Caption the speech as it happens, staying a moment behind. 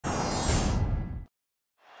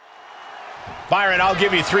Byron, I'll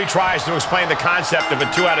give you 3 tries to explain the concept of a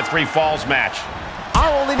 2 out of 3 falls match.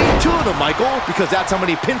 I'll only need 2 of them, Michael, because that's how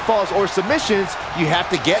many pinfalls or submissions you have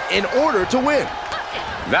to get in order to win.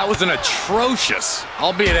 That was an atrocious,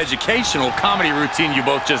 albeit educational, comedy routine you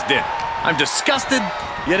both just did. I'm disgusted,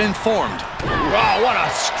 yet informed. Oh, what a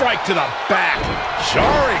strike to the back.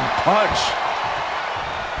 Jarring punch.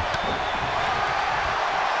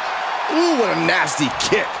 Ooh, what a nasty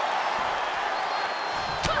kick.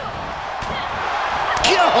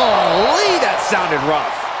 Golly, that sounded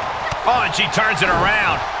rough. Oh, and she turns it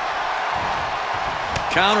around.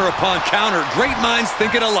 Counter upon counter. Great minds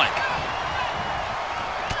thinking alike.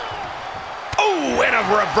 Oh, and a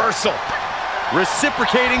reversal.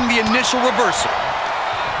 Reciprocating the initial reversal.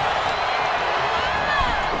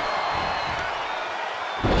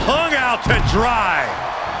 Hung out to dry.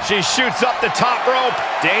 She shoots up the top rope.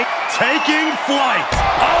 Taking flight.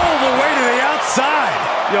 All the way to the outside.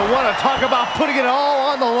 You want to talk about putting it all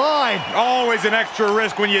on the line. Always an extra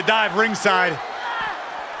risk when you dive ringside.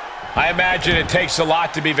 I imagine it takes a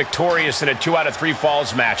lot to be victorious in a 2 out of 3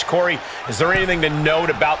 falls match. Corey, is there anything to note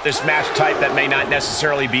about this match type that may not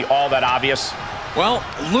necessarily be all that obvious? Well,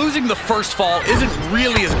 losing the first fall isn't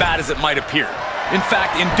really as bad as it might appear. In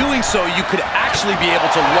fact, in doing so, you could actually be able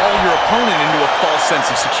to lull your opponent into a false sense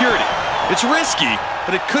of security. It's risky,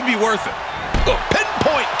 but it could be worth it. A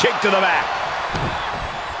pinpoint kick to the back.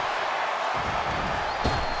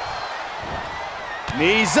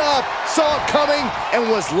 Knees up, saw it coming, and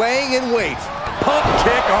was laying in wait. Pump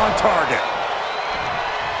kick on target.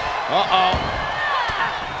 Uh-oh.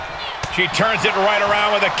 She turns it right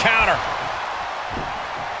around with a counter.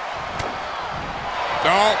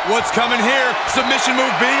 Oh, what's coming here? Submission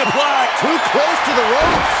move being applied. Too close to the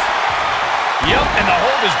ropes. Yep, and the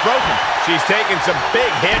hold is broken. She's taking some big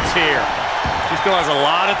hits here. She still has a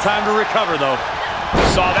lot of time to recover, though.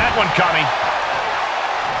 Saw that one coming.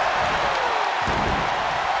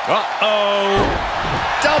 Uh-oh.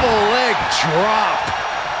 Double leg drop.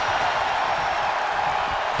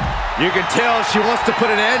 You can tell she wants to put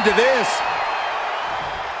an end to this.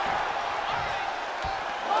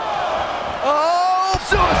 Oh,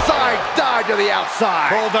 suicide dive to the outside.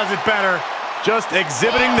 Cole does it better. Just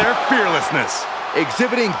exhibiting their fearlessness.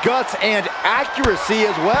 Exhibiting guts and accuracy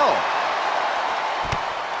as well.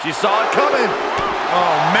 She saw it coming.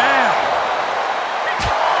 Oh, man.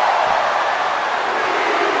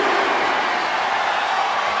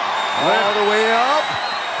 All the way up.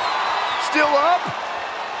 Still up.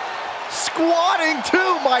 Squatting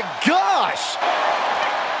too, my gosh.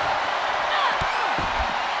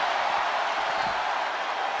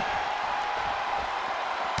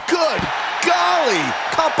 Good golly.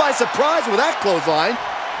 Caught by surprise with that clothesline.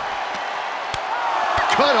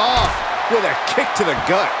 Cut off with a kick to the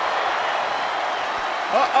gut.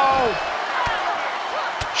 Uh-oh.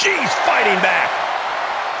 She's fighting back.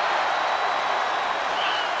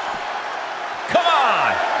 Come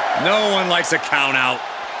on. No one likes a count out.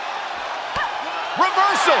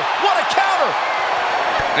 Reversal. What a counter.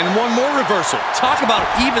 And one more reversal. Talk about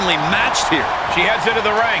evenly matched here. She heads into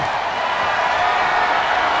the ring.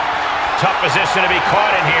 Tough position to be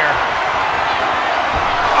caught in here.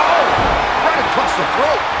 Oh, right across the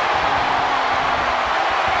throat.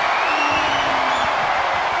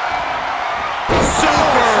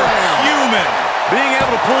 Superhuman. Being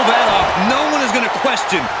able to pull that off, no one is going to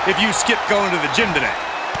question if you skip going to the gym today.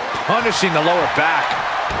 Punishing the lower back.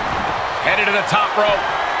 Headed to the top rope.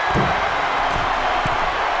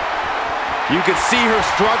 You can see her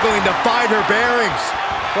struggling to find her bearings.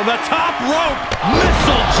 From the top rope,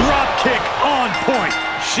 missile drop kick on point.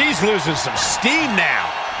 She's losing some steam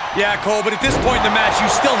now. Yeah, Cole, but at this point in the match, you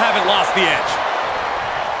still haven't lost the edge.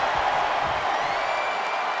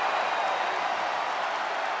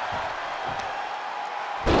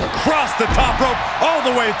 Across the top rope, all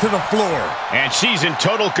the way to the floor. And she's in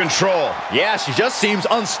total control. Yeah, she just seems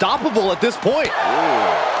unstoppable at this point.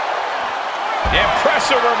 Ooh.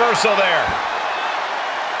 Impressive reversal there.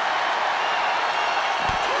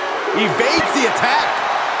 Evades the attack.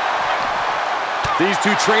 These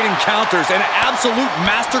two trading counters, an absolute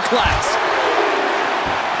masterclass.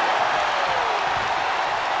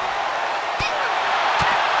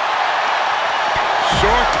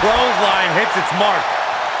 Short clothesline hits its mark.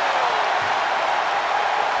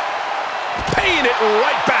 Paying it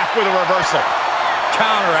right back with a reversal.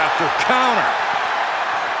 Counter after counter.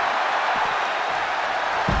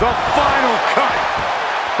 The final cut.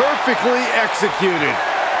 Perfectly executed.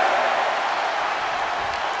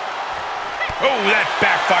 Oh, that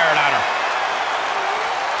backfired on her.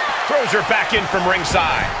 Throws her back in from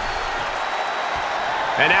ringside.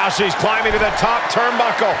 And now she's climbing to the top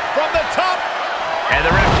turnbuckle. From the top, And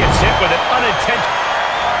the ref gets hit with an unintentional.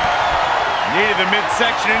 Needed the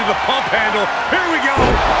midsection into the pump handle. Here we go.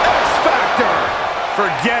 X-Factor.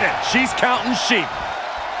 Forget it. She's counting sheep.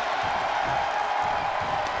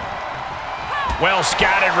 Well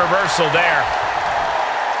scouted reversal there.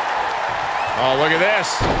 Oh, look at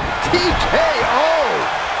this. TKO.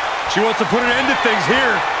 She wants to put an end to things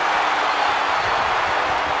here.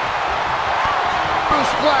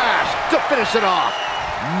 Splash to finish it off.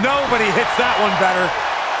 Nobody hits that one better.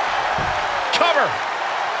 Cover.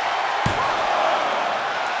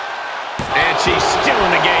 And she's still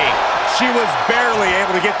in the game. She was barely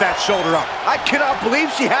able to get that shoulder up. I cannot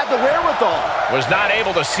believe she had the wherewithal. Was not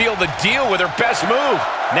able to seal the deal with her best move.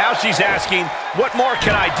 Now she's asking, what more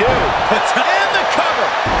can I do? And the cover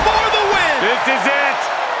for the win. This is it.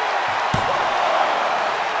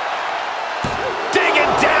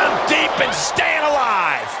 Digging down deep and staying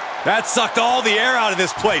alive. That sucked all the air out of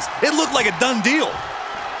this place. It looked like a done deal.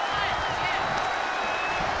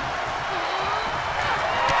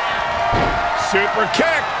 Super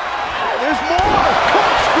kick. There's more.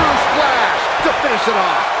 Corkscrew splash to finish it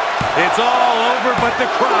off. It's all over but the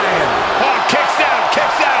crying. Oh, kicks out,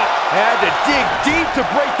 kicks out. Had to dig deep to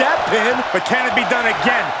break that pin. But can it be done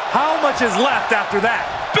again? How much is left after that?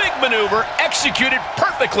 Big maneuver, executed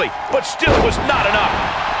perfectly, but still was not enough.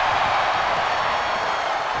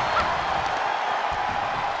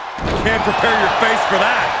 Can't prepare your face for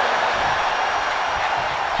that.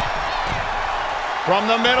 From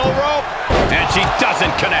the middle rope. And she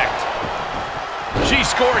doesn't connect. She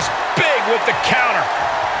scores big with the counter.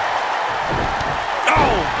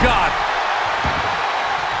 Oh, God.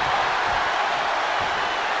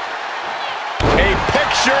 A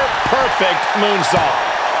picture-perfect moonsault.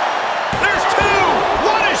 There's two.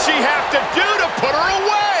 What does she have to do to put her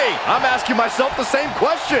away? I'm asking myself the same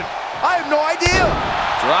question. I have no idea.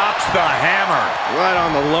 Drops the hammer. Right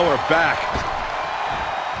on the lower back.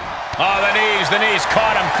 Oh, the knees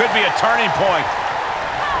caught him. Could be a turning point.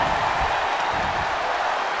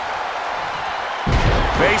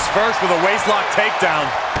 Face first with a waistlock takedown.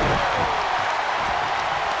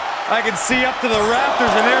 I can see up to the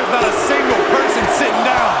rafters, and there's not a single person sitting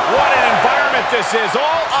down. What an environment this is.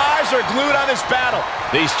 All eyes are glued on this battle.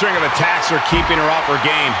 These string of attacks are keeping her off her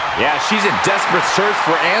game. Yeah, she's in desperate search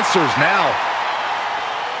for answers now.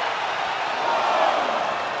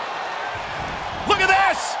 Look at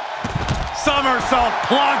this. Somersault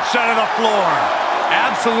plunge out of the floor.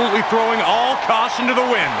 Absolutely throwing all caution to the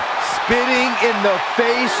wind. Spitting in the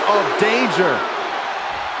face of danger.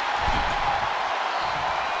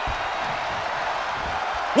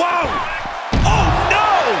 Whoa! Oh, no!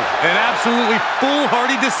 An absolutely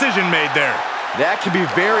foolhardy decision made there. That can be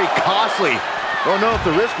very costly. Don't know if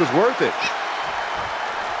the risk was worth it.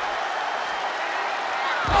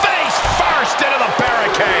 Face first into the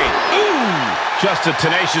barricade. Ooh! Just a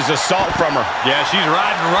tenacious assault from her. Yeah, she's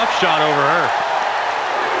riding roughshod over her.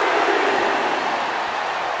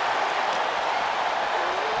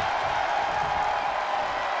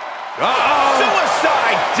 Uh-oh!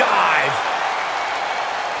 Suicide dive!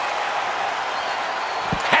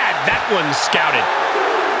 Had that one scouted.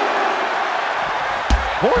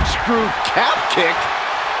 Corkscrew calf kick.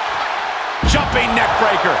 Jumping neck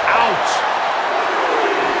breaker. Ouch!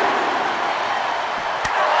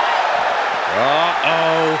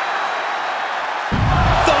 Uh-oh.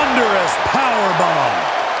 Thunderous powerbomb.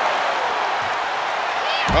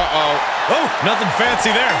 Uh-oh. Oh, nothing fancy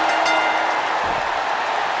there.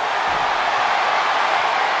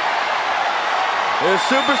 The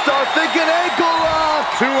superstar thinking ankle lock.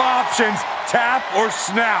 Two options, tap or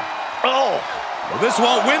snap. Oh! Well, this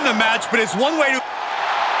won't win the match, but it's one way to...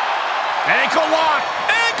 Ankle lock!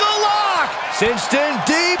 Ankle lock! Cinched in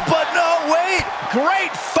deep, but no, wait.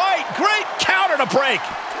 Great fight! Great counter to break!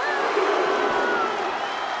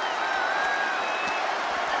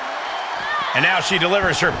 And now she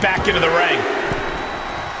delivers her back into the ring.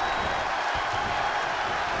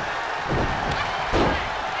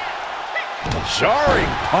 Jarring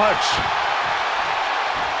punch.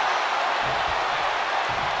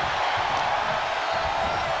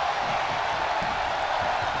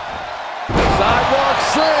 Sidewalk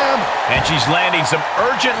slam. And she's landing some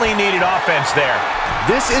urgently needed offense there.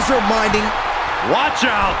 This is reminding. Watch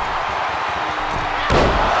out.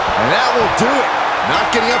 And that will do it. Not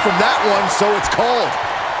getting up from that one, so it's called.